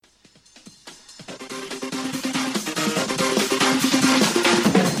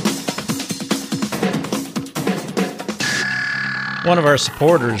One of our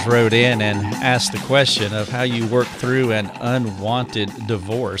supporters wrote in and asked the question of how you work through an unwanted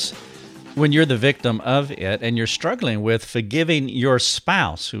divorce when you're the victim of it and you're struggling with forgiving your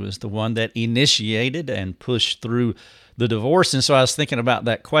spouse, who is the one that initiated and pushed through the divorce. And so I was thinking about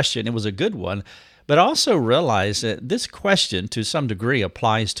that question. It was a good one, but I also realized that this question to some degree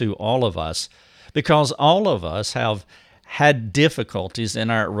applies to all of us because all of us have had difficulties in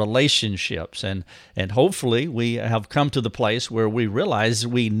our relationships, and hopefully we have come to the place where we realize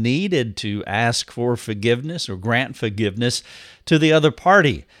we needed to ask for forgiveness or grant forgiveness to the other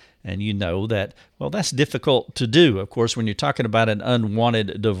party. And you know that, well, that's difficult to do. Of course, when you're talking about an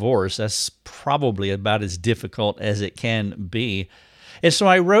unwanted divorce, that's probably about as difficult as it can be. And so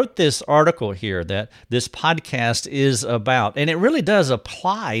I wrote this article here that this podcast is about, and it really does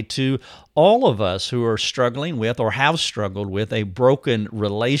apply to all of us who are struggling with or have struggled with a broken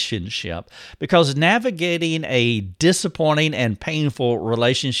relationship, because navigating a disappointing and painful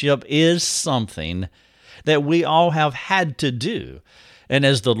relationship is something that we all have had to do. And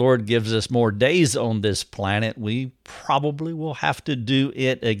as the Lord gives us more days on this planet, we probably will have to do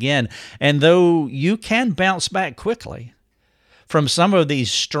it again. And though you can bounce back quickly from some of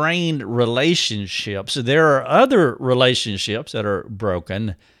these strained relationships, there are other relationships that are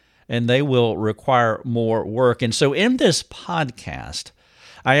broken, and they will require more work. And so in this podcast,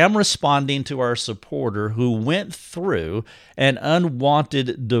 I am responding to our supporter who went through an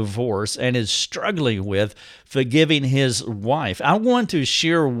unwanted divorce and is struggling with forgiving his wife. I want to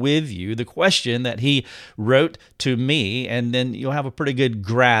share with you the question that he wrote to me, and then you'll have a pretty good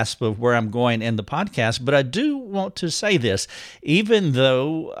grasp of where I'm going in the podcast. But I do want to say this, even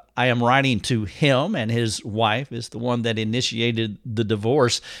though I am writing to him and his wife is the one that initiated the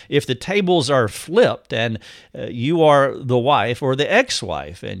divorce, if the tables are flipped and you are the wife or the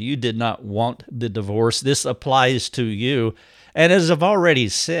ex-wife and you did not want the divorce, this applies to you. And as I've already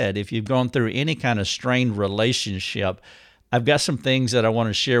said, if you've gone through any kind of strained relationship, I've got some things that I want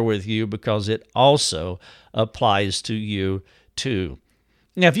to share with you because it also applies to you too.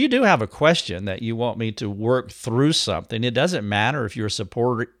 Now, if you do have a question that you want me to work through something, it doesn't matter if you're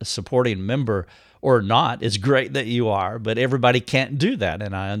a supporting member or not. It's great that you are, but everybody can't do that,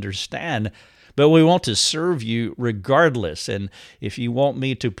 and I understand. But we want to serve you regardless. And if you want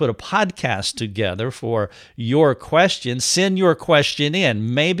me to put a podcast together for your question, send your question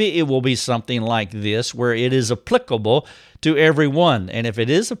in. Maybe it will be something like this where it is applicable to everyone. And if it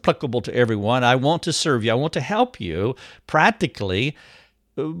is applicable to everyone, I want to serve you. I want to help you practically,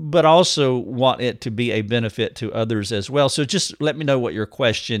 but also want it to be a benefit to others as well. So just let me know what your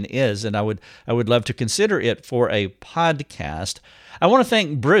question is, and I would love to consider it for a podcast. I want to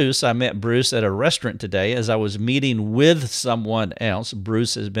thank Bruce. I met Bruce at a restaurant today as I was meeting with someone else.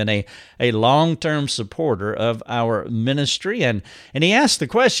 Bruce has been a long-term supporter of our ministry, and he asked the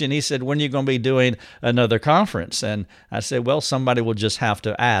question. He said, when are you going to be doing another conference? And I said, well, somebody will just have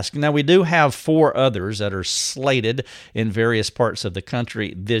to ask. Now, we do have 4 others that are slated in various parts of the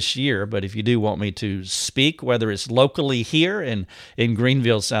country this year, but if you do want me to speak, whether it's locally here in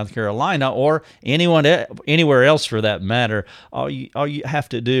Greenville, South Carolina, or anywhere else for that matter, all you have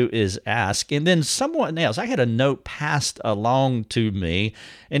to do is ask. And then someone else, I had a note passed along to me,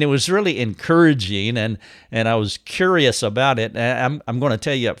 and it was really encouraging, and I was curious about it. And I'm going to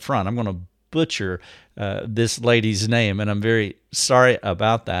tell you up front, I'm going to butcher this lady's name, and I'm very sorry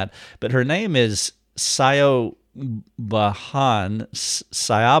about that. But her name is Siobhan.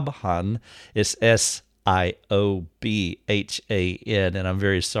 Siobhan is Siobhan, and I'm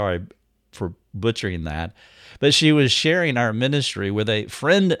very sorry for butchering that. But she was sharing our ministry with a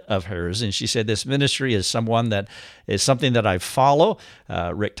friend of hers, and she said this ministry is something that I follow.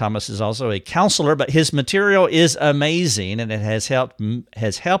 Rick Thomas is also a counselor, but his material is amazing, and it has helped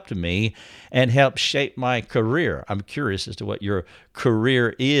me and helped shape my career. I'm curious as to what your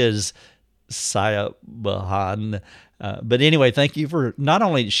career is, Siobhan. But anyway, thank you for not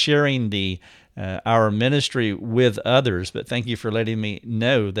only sharing our ministry with others, but thank you for letting me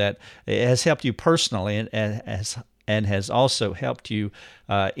know that it has helped you personally and has also helped you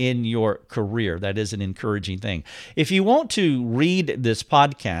in your career. That is an encouraging thing. If you want to read this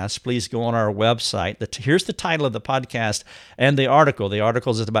podcast, please go on our website. Here's the title of the podcast and the article. The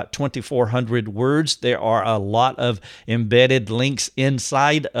article is about 2,400 words. There are a lot of embedded links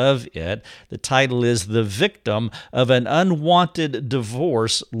inside of it. The title is "The Victim of an Unwanted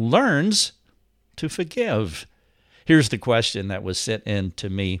Divorce Learns to Forgive." Here's the question that was sent in to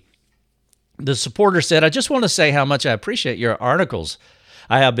me. The supporter said, I just want to say how much I appreciate your articles.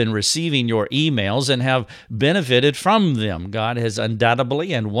 I have been receiving your emails and have benefited from them. God has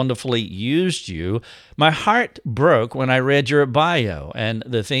undoubtedly and wonderfully used you. My heart broke when I read your bio and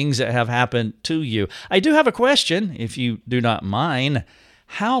the things that have happened to you. I do have a question, if you do not mind.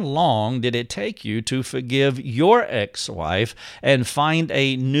 How long did it take you to forgive your ex-wife and find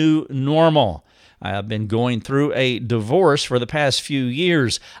a new normal? I have been going through a divorce for the past few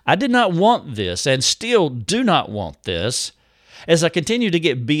years. I did not want this and still do not want this. As I continue to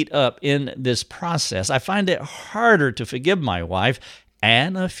get beat up in this process, I find it harder to forgive my wife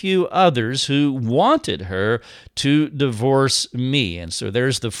and a few others who wanted her to divorce me. And so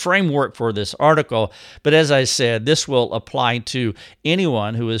there's the framework for this article. But as I said, this will apply to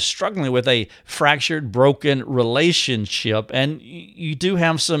anyone who is struggling with a fractured, broken relationship. And you do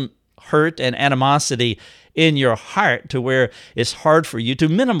have some hurt and animosity in your heart to where it's hard for you to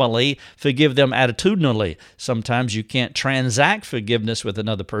minimally forgive them attitudinally. Sometimes you can't transact forgiveness with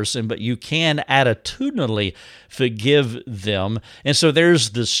another person, but you can attitudinally forgive them. And so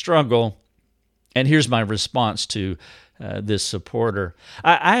there's the struggle. And here's my response to this supporter.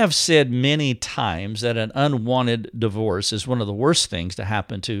 I have said many times that an unwanted divorce is one of the worst things to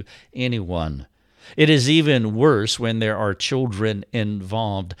happen to anyone. It is even worse when there are children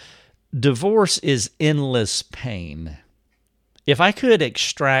involved. Divorce is endless pain. If I could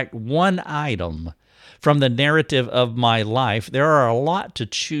extract one item from the narrative of my life, there are a lot to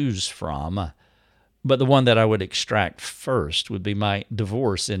choose from, but the one that I would extract first would be my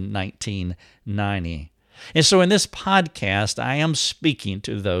divorce in 1990. And so in this podcast, I am speaking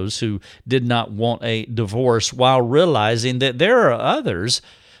to those who did not want a divorce while realizing that there are others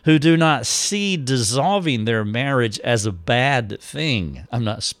who do not see dissolving their marriage as a bad thing. I'm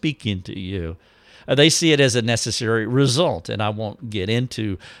not speaking to you. They see it as a necessary result, and I won't get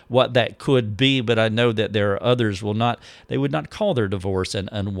into what that could be, but I know that there are others they would not call their divorce an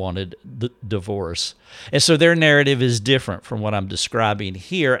unwanted divorce. And so their narrative is different from what I'm describing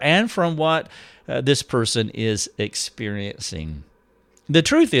here and from what this person is experiencing. The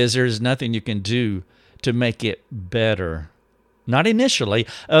truth is, there is nothing you can do to make it better. Not initially,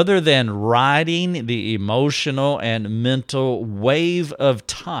 other than riding the emotional and mental wave of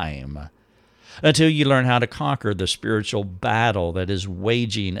time until you learn how to conquer the spiritual battle that is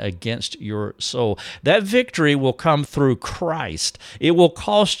waging against your soul. That victory will come through Christ. It will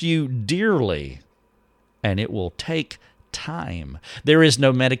cost you dearly, and it will take time. There is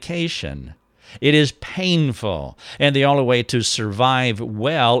no medication. It is painful, and the only way to survive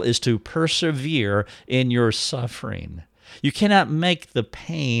well is to persevere in your suffering. You cannot make the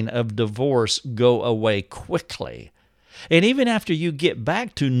pain of divorce go away quickly. And even after you get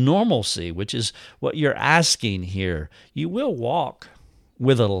back to normalcy, which is what you're asking here, you will walk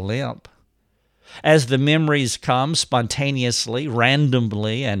with a limp. As the memories come spontaneously,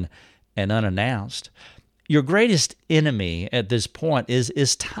 randomly, and unannounced, your greatest enemy at this point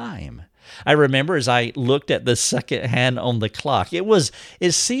is time. I remember as I looked at the second hand on the clock,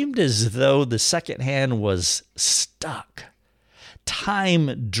 it seemed as though the second hand was stuck.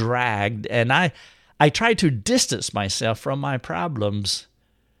 Time dragged, and I tried to distance myself from my problems.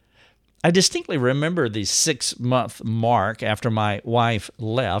 I distinctly remember the 6-month mark after my wife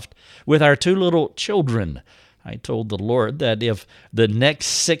left with our 2 little children. I told the Lord that if the next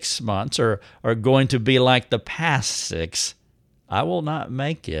 6 months are going to be like the past 6, I will not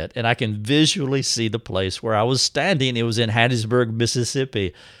make it. And I can visually see the place where I was standing. It was in Hattiesburg,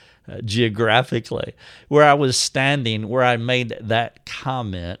 Mississippi, geographically, where I was standing, where I made that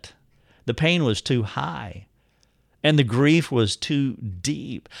comment. The pain was too high, and the grief was too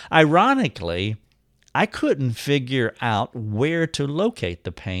deep. Ironically, I couldn't figure out where to locate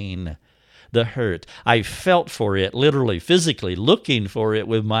the pain, the hurt. I felt for it, literally, physically, looking for it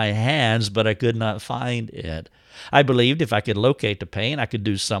with my hands, but I could not find it. I believed if I could locate the pain, I could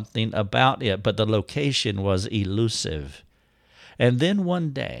do something about it, but the location was elusive. And then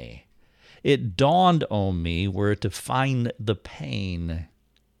one day, it dawned on me where to find the pain.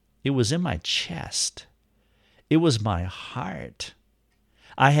 It was in my chest. It was my heart.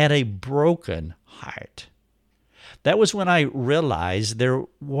 I had a broken heart. That was when I realized there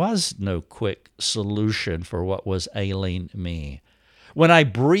was no quick solution for what was ailing me. When I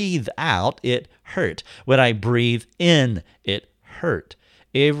breathed out, it hurt. When I breathed in, it hurt.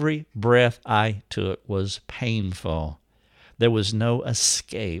 Every breath I took was painful. There was no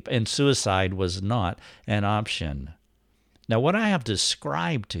escape, and suicide was not an option. Now, what I have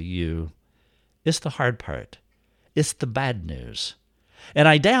described to you is the hard part. It's the bad news. And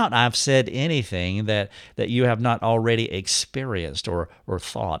I doubt I've said anything that you have not already experienced or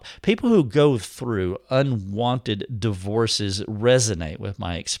thought. People who go through unwanted divorces resonate with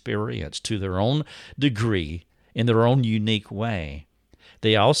my experience to their own degree, in their own unique way.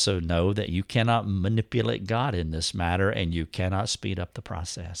 They also know that you cannot manipulate God in this matter, and you cannot speed up the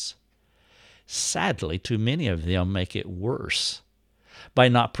process. Sadly, too many of them make it worse by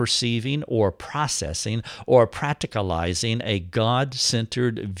not perceiving or processing or practicalizing a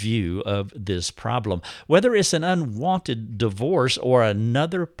God-centered view of this problem, whether it's an unwanted divorce or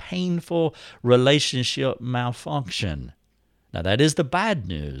another painful relationship malfunction. Now, that is the bad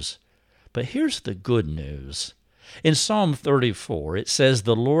news, but here's the good news. In Psalm 34, it says,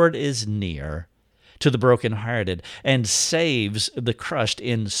 "The Lord is near to the brokenhearted and saves the crushed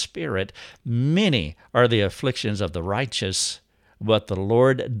in spirit. Many are the afflictions of the righteous, but the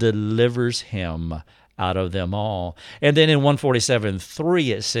Lord delivers him out of them all." And then in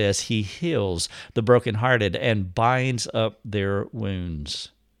 147:3 it says, "He heals the brokenhearted and binds up their wounds."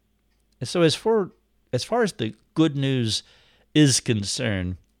 And so as far as the good news is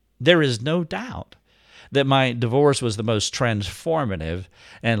concerned, there is no doubt that my divorce was the most transformative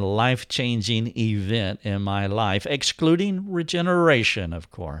and life-changing event in my life, excluding regeneration, of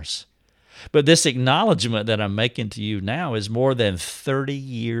course. But this acknowledgement that I'm making to you now is more than 30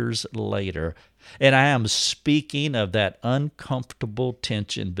 years later, and I am speaking of that uncomfortable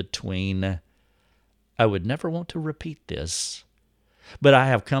tension between, I would never want to repeat this, but I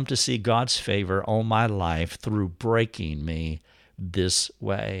have come to see God's favor on my life through breaking me this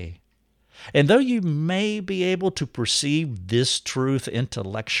way. And though you may be able to perceive this truth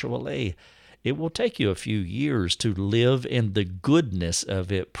intellectually, it will take you a few years to live in the goodness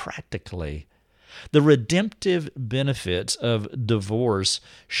of it practically. The redemptive benefits of divorce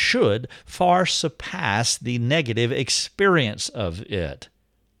should far surpass the negative experience of it.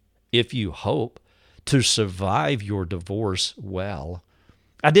 If you hope to survive your divorce well,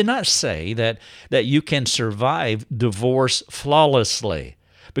 I did not say that you can survive divorce flawlessly,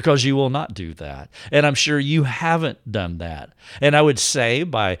 because you will not do that. And I'm sure you haven't done that. And I would say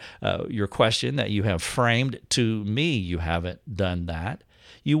by your question that you have framed to me, you haven't done that.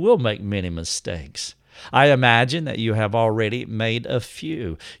 You will make many mistakes. I imagine that you have already made a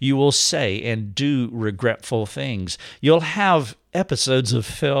few. You will say and do regretful things. You'll have episodes of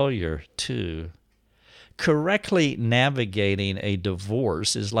failure too. Correctly navigating a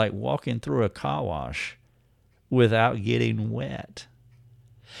divorce is like walking through a car wash without getting wet.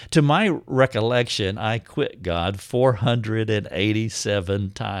 To my recollection, I quit God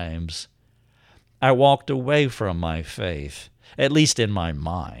 487 times. I walked away from my faith, at least in my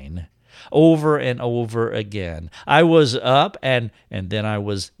mind, over and over again. I was up and then I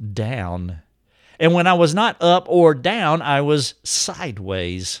was down. And when I was not up or down, I was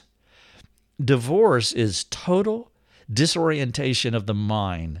sideways. Divorce is total disorientation of the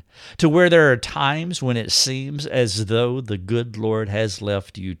mind, to where there are times when it seems as though the good Lord has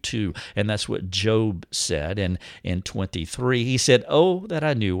left you too. And that's what Job said in 23. He said, "Oh, that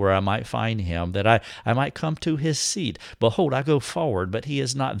I knew where I might find him, that I might come to his seat. Behold, I go forward, but he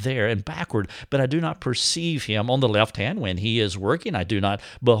is not there, and backward, but I do not perceive him. On the left hand, when he is working, I do not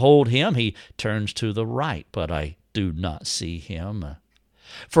behold him. He turns to the right, but I do not see him."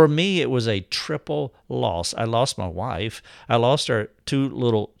 For me, it was a triple loss. I lost my wife, I lost our 2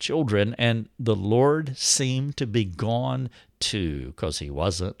 little children, and the Lord seemed to be gone too, because he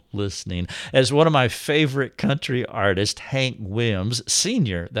wasn't listening. As one of my favorite country artists, Hank Williams,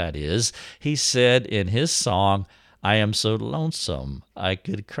 Sr., that is, he said in his song, "I am so lonesome I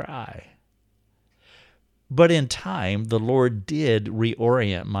could cry." But in time, the Lord did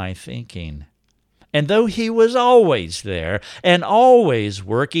reorient my thinking. And though he was always there and always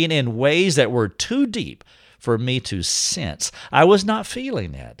working in ways that were too deep for me to sense, I was not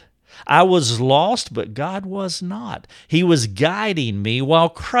feeling it. I was lost, but God was not. He was guiding me while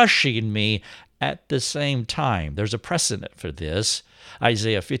crushing me at the same time. There's a precedent for this.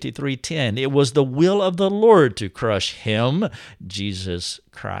 Isaiah 53:10, it was the will of the Lord to crush him, Jesus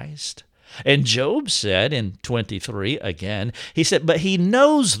Christ. And Job said in 23 again, he said, "But he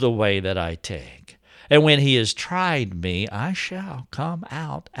knows the way that I take. And when he has tried me, I shall come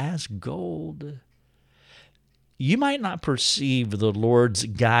out as gold." You might not perceive the Lord's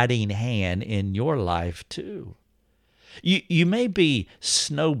guiding hand in your life too. You may be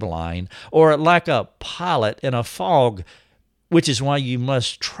snowblind or like a pilot in a fog, which is why you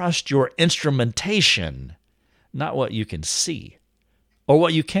must trust your instrumentation, not what you can see or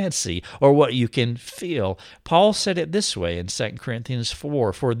what you can't see, or what you can feel. Paul said it this way in 2 Corinthians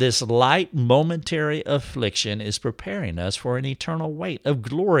 4, "For this light momentary affliction is preparing us for an eternal weight of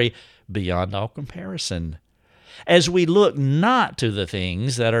glory beyond all comparison, as we look not to the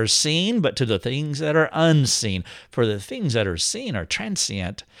things that are seen, but to the things that are unseen. For the things that are seen are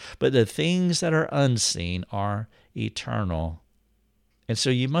transient, but the things that are unseen are eternal." And so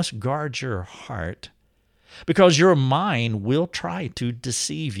you must guard your heart, because your mind will try to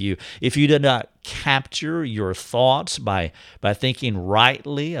deceive you. If you do not capture your thoughts by thinking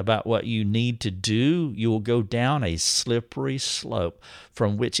rightly about what you need to do, you will go down a slippery slope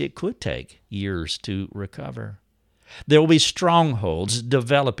from which it could take years to recover. There will be strongholds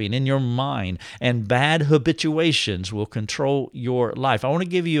developing in your mind, and bad habituations will control your life. I want to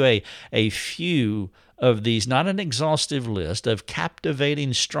give you a few of these, not an exhaustive list, of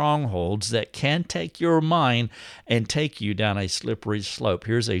captivating strongholds that can take your mind and take you down a slippery slope.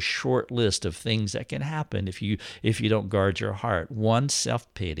 Here's a short list of things that can happen if you don't guard your heart. 1,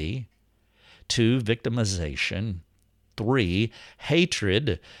 self-pity. 2, victimization. 3,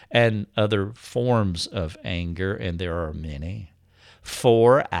 hatred and other forms of anger, and there are many.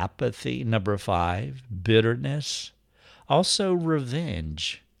 4, apathy. 5, bitterness. Also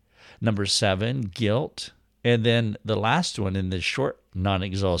revenge. 7, guilt. And then the last one in this short,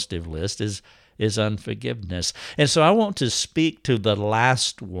 non-exhaustive list is unforgiveness. And so I want to speak to the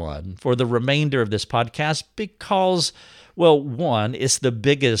last one for the remainder of this podcast because, well, 1, it's the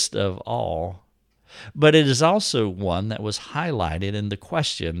biggest of all, but it is also one that was highlighted in the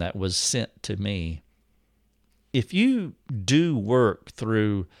question that was sent to me. If you do work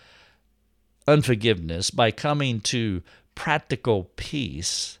through unforgiveness by coming to practical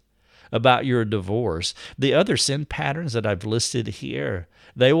peace about your divorce, the other sin patterns that I've listed here,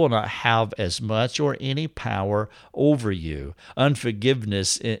 they will not have as much or any power over you.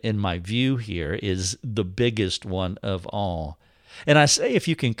 Unforgiveness, in my view here, is the biggest one of all. And I say if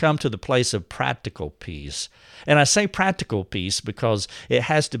you can come to the place of practical peace, and I say practical peace because it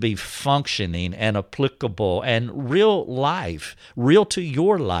has to be functioning and applicable and real life, real to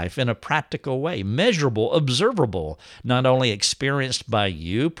your life in a practical way, measurable, observable, not only experienced by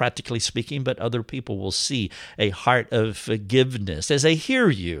you, practically speaking, but other people will see a heart of forgiveness as they hear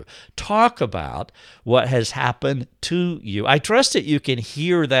you talk about what has happened to you. I trust that you can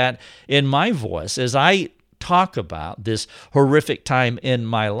hear that in my voice as I talk about this horrific time in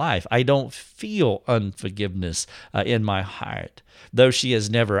my life. I don't feel unforgiveness in my heart. Though she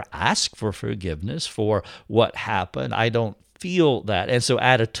has never asked for forgiveness for what happened, I don't feel that. And so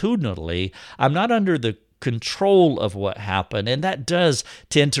attitudinally, I'm not under the control of what happened, and that does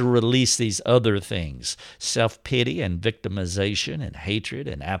tend to release these other things: self-pity and victimization and hatred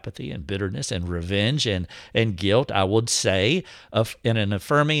and apathy and bitterness and revenge and guilt. I would say in an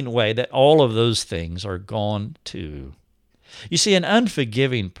affirming way that all of those things are gone too. You see, an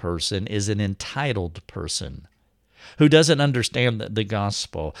unforgiving person is an entitled person who doesn't understand the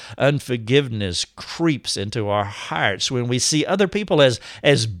gospel. Unforgiveness creeps into our hearts when we see other people as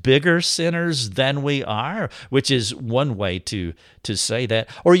bigger sinners than we are, which is one way to say that.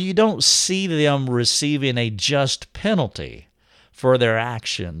 Or you don't see them receiving a just penalty for their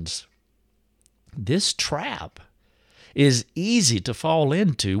actions. This trap is easy to fall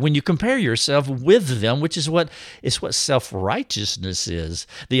into when you compare yourself with them, which is what self-righteousness is.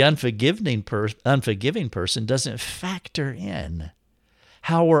 The unforgiving person doesn't factor in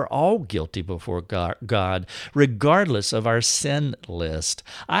how we're all guilty before God, regardless of our sin list.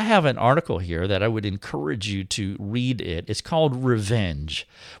 I have an article here that I would encourage you to read it. It's called Revenge: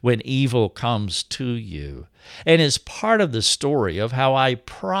 When Evil Comes to You. And it's part of the story of how I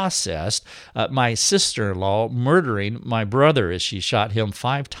processed my sister-in-law murdering my brother as she shot him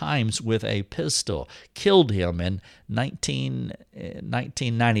 5 times with a pistol, killed him in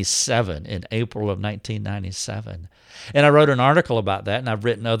 1997, in April of 1997. And I wrote an article about that, and I've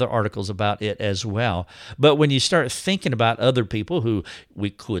written other articles about it as well. But when you start thinking about other people who we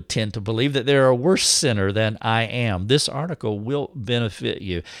could tend to believe that they're a worse sinner than I am, this article will benefit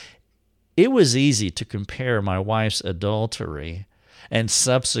you. It was easy to compare my wife's adultery and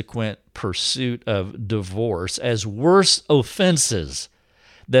subsequent pursuit of divorce as worse offenses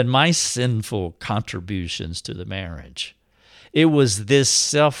than my sinful contributions to the marriage. It was this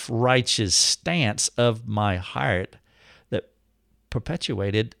self-righteous stance of my heart that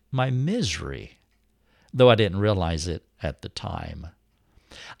perpetuated my misery, though I didn't realize it at the time.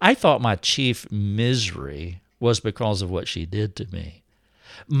 I thought my chief misery was because of what she did to me.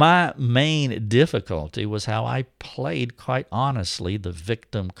 My main difficulty was how I played, quite honestly, the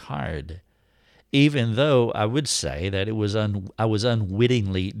victim card. even though I would say that I was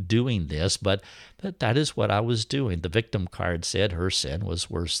unwittingly doing this, but that is what I was doing. The victim card said her sin was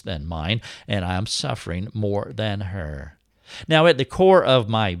worse than mine, and I'm suffering more than her. Now, at the core of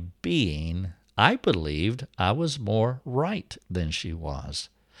my being, I believed I was more right than she was.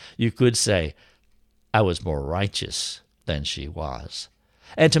 You could say I was more righteous than she was.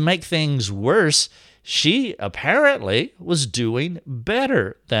 And to make things worse, she apparently was doing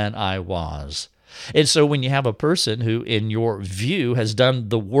better than I was. And so when you have a person who, in your view, has done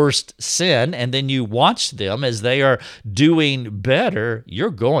the worst sin, and then you watch them as they are doing better, you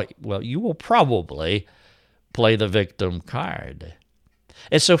will probably play the victim card.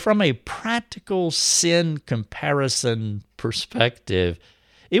 And so from a practical sin comparison perspective,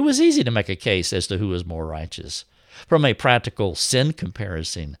 it was easy to make a case as to who was more righteous. From a practical sin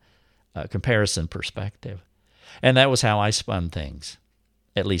comparison perspective. And that was how I spun things,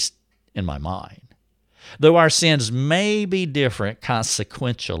 at least in my mind. Though our sins may be different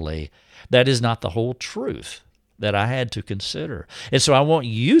consequentially, that is not the whole truth that I had to consider. And so I want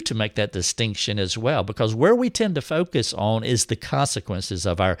you to make that distinction as well, because where we tend to focus on is the consequences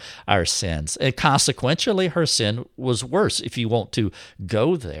of our sins. And consequentially, her sin was worse, if you want to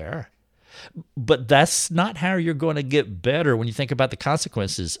go there. But that's not how you're going to get better when you think about the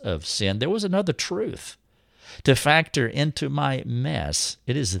consequences of sin. There was another truth to factor into my mess.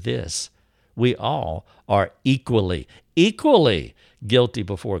 It is this: we all are equally guilty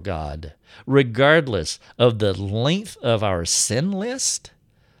before God, regardless of the length of our sin list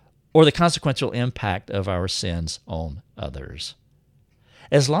or the consequential impact of our sins on others.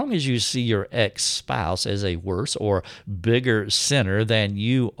 As long as you see your ex-spouse as a worse or bigger sinner than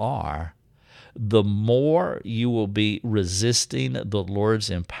you are, the more you will be resisting the Lord's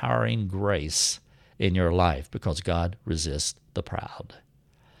empowering grace in your life, because God resists the proud.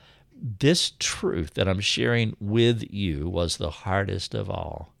 This truth that I'm sharing with you was the hardest of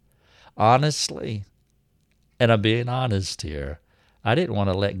all. Honestly, and I'm being honest here, I didn't want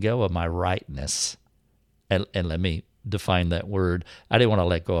to let go of my rightness. And let me define that word. I didn't want to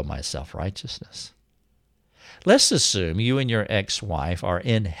let go of my self-righteousness. Let's assume you and your ex-wife are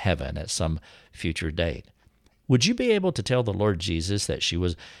in heaven at some future date. Would you be able to tell the Lord Jesus that she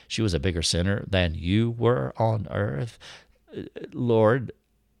was a bigger sinner than you were on earth? Lord,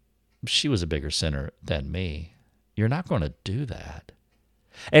 she was a bigger sinner than me. You're not going to do that.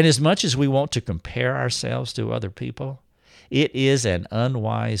 And as much as we want to compare ourselves to other people, it is an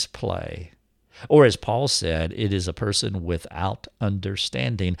unwise play. Or as Paul said, it is a person without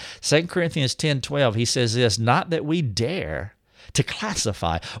understanding. 2 Corinthians 10:12, he says this: not that we dare to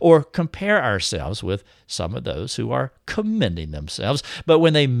classify or compare ourselves with some of those who are commending themselves, but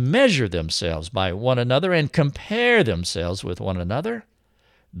when they measure themselves by one another and compare themselves with one another,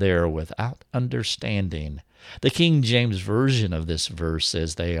 they are without understanding. The King James Version of this verse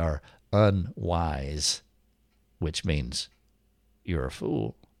says they are unwise, which means you're a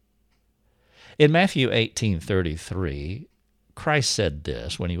fool. In Matthew 18:33, Christ said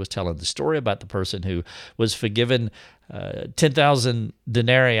this when he was telling the story about the person who was forgiven 10,000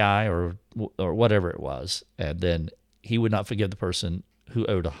 denarii or whatever it was, and then he would not forgive the person who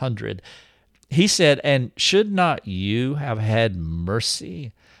owed 100. He said, "And should not you have had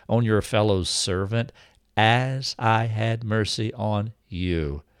mercy on your fellow servant as I had mercy on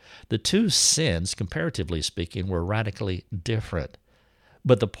you?" The two sins, comparatively speaking, were radically different.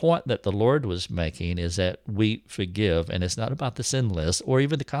 But the point that the Lord was making is that we forgive, and it's not about the sin list or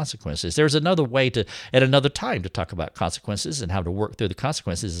even the consequences. There's another way at another time to talk about consequences and how to work through the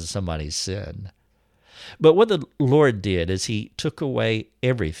consequences of somebody's sin. But what the Lord did is he took away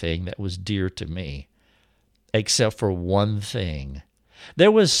everything that was dear to me, except for one thing.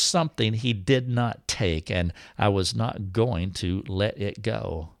 There was something he did not take, and I was not going to let it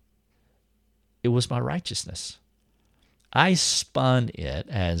go. It was my righteousness. I spun it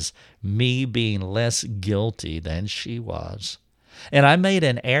as me being less guilty than she was. And I made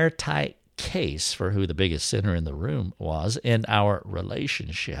an airtight case for who the biggest sinner in the room was in our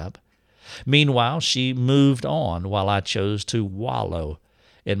relationship. Meanwhile, she moved on while I chose to wallow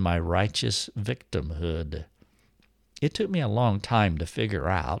in my righteous victimhood. It took me a long time to figure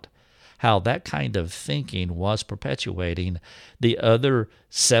out how that kind of thinking was perpetuating the other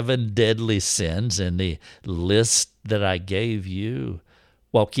 7 deadly sins in the list that I gave you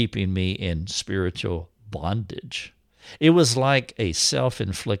while keeping me in spiritual bondage. It was like a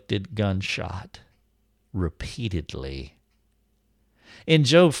self-inflicted gunshot, repeatedly. In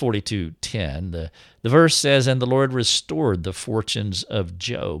Job 42:10, the verse says, "And the Lord restored the fortunes of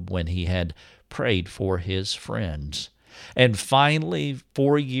Job when he had prayed for his friends. And finally,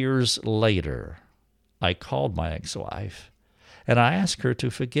 4 years later, I called my ex-wife and I asked her to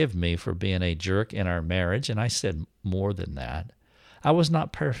forgive me for being a jerk in our marriage. And I said more than that. I was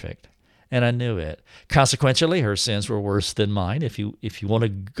not perfect, and I knew it. Consequentially, her sins were worse than mine, if you want to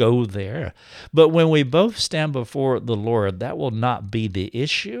go there. But when we both stand before the Lord, that will not be the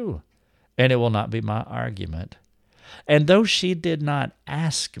issue, and it will not be my argument. And though she did not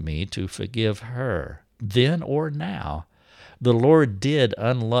ask me to forgive her then or now, the Lord did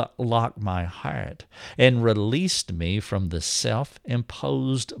unlock my heart and released me from the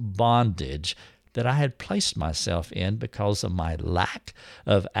self-imposed bondage that I had placed myself in because of my lack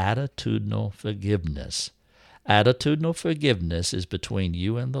of attitudinal forgiveness. Attitudinal forgiveness is between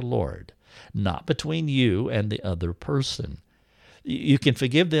you and the Lord, not between you and the other person. You can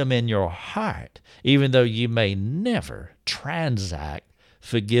forgive them in your heart, even though you may never transact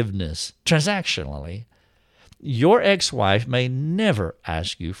forgiveness transactionally. Your ex-wife may never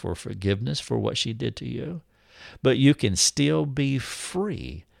ask you for forgiveness for what she did to you, but you can still be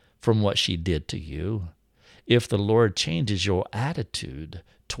free from what she did to you if the Lord changes your attitude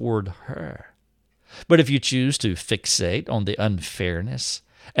toward her. But if you choose to fixate on the unfairness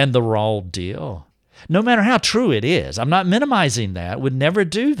and the raw deal, no matter how true it is, I'm not minimizing that, would never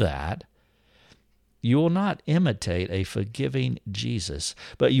do that, you will not imitate a forgiving Jesus,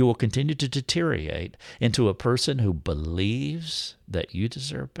 but you will continue to deteriorate into a person who believes that you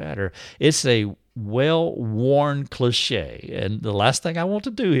deserve better. It's a well-worn cliche, and the last thing I want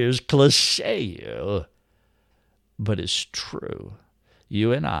to do here is cliche you, but it's true.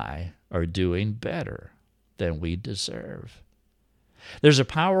 You and I are doing better than we deserve. There's a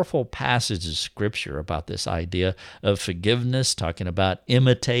powerful passage of Scripture about this idea of forgiveness, talking about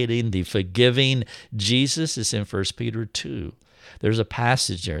imitating the forgiving Jesus. It's in 1 Peter 2. There's a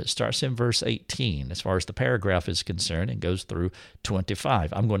passage there. It starts in verse 18 as far as the paragraph is concerned and goes through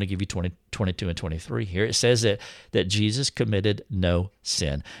 25. I'm going to give you 22 and 23 here. It says that Jesus committed no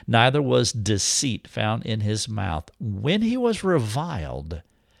sin. Neither was deceit found in his mouth. When he was reviled,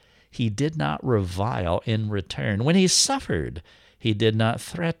 he did not revile in return. When he suffered, he did not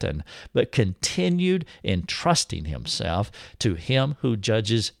threaten, but continued entrusting himself to him who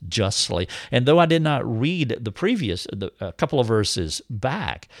judges justly. And though I did not read a couple of verses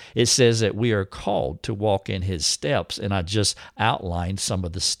back, it says that we are called to walk in his steps. And I just outlined some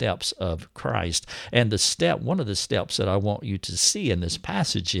of the steps of Christ. And one of the steps that I want you to see in this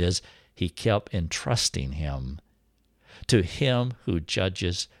passage is he kept entrusting him to him who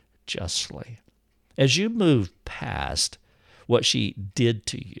judges justly. As you move past what she did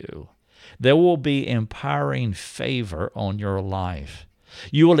to you, there will be empowering favor on your life.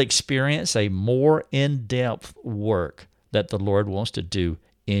 You will experience a more in-depth work that the Lord wants to do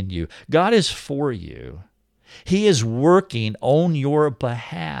in you. God is for you. He is working on your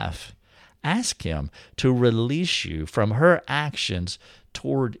behalf. Ask him to release you from her actions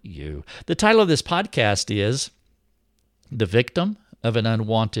toward you. The title of this podcast is The Victim of an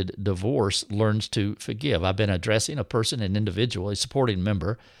Unwanted Divorce Learns to Forgive. I've been addressing a person, an individual, a supporting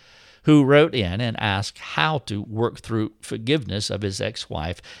member, who wrote in and asked how to work through forgiveness of his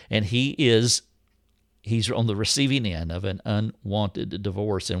ex-wife, and he's on the receiving end of an unwanted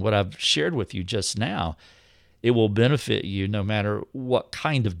divorce. And what I've shared with you just now, it will benefit you no matter what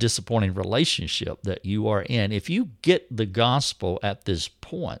kind of disappointing relationship that you are in. If you get the gospel at this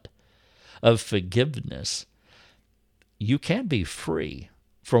point of forgiveness, you can be free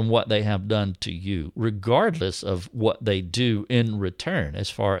from what they have done to you, regardless of what they do in return, as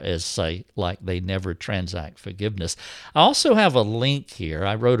far as, say, like they never transact forgiveness. I also have a link here.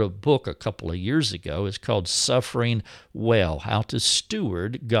 I wrote a book a couple of years ago. It's called Suffering Well, How to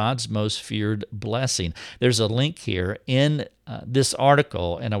Steward God's Most Feared Blessing. There's a link here in this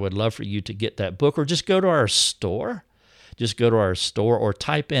article, and I would love for you to get that book, or just go to our store. Just go to our store or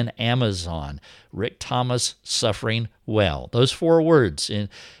type in Amazon, Rick Thomas Suffering Well. Those 4 words in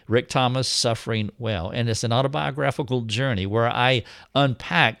Rick Thomas Suffering Well. And it's an autobiographical journey where I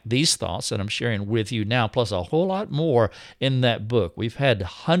unpack these thoughts that I'm sharing with you now, plus a whole lot more in that book. We've had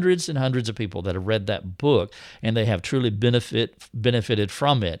hundreds and hundreds of people that have read that book, and they have truly benefited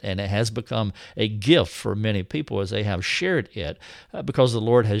from it. And it has become a gift for many people as they have shared it because the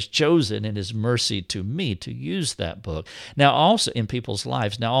Lord has chosen in his mercy to me to use that book. Now, also in people's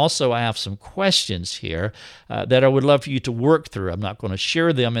lives. Now, also I have some questions questions here that I would love for you to work through. I'm not going to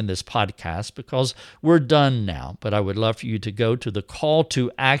share them in this podcast because we're done now, but I would love for you to go to the call to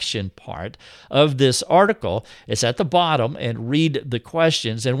action part of this article. It's at the bottom, and read the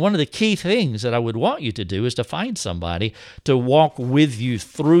questions. And one of the key things that I would want you to do is to find somebody to walk with you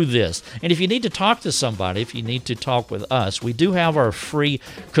through this. And if you need to talk to somebody, if you need to talk with us, we do have our free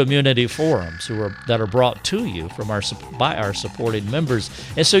community forums that are brought to you by our supported members.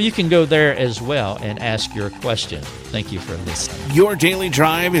 And so you can go there as well and ask your question. Thank you for listening. Your Daily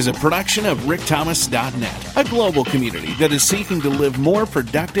Drive is a production of rickthomas.net, a global community that is seeking to live more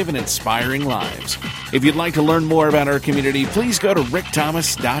productive and inspiring lives. If you'd like to learn more about our community, please go to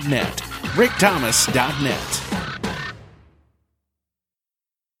rickthomas.net. rickthomas.net.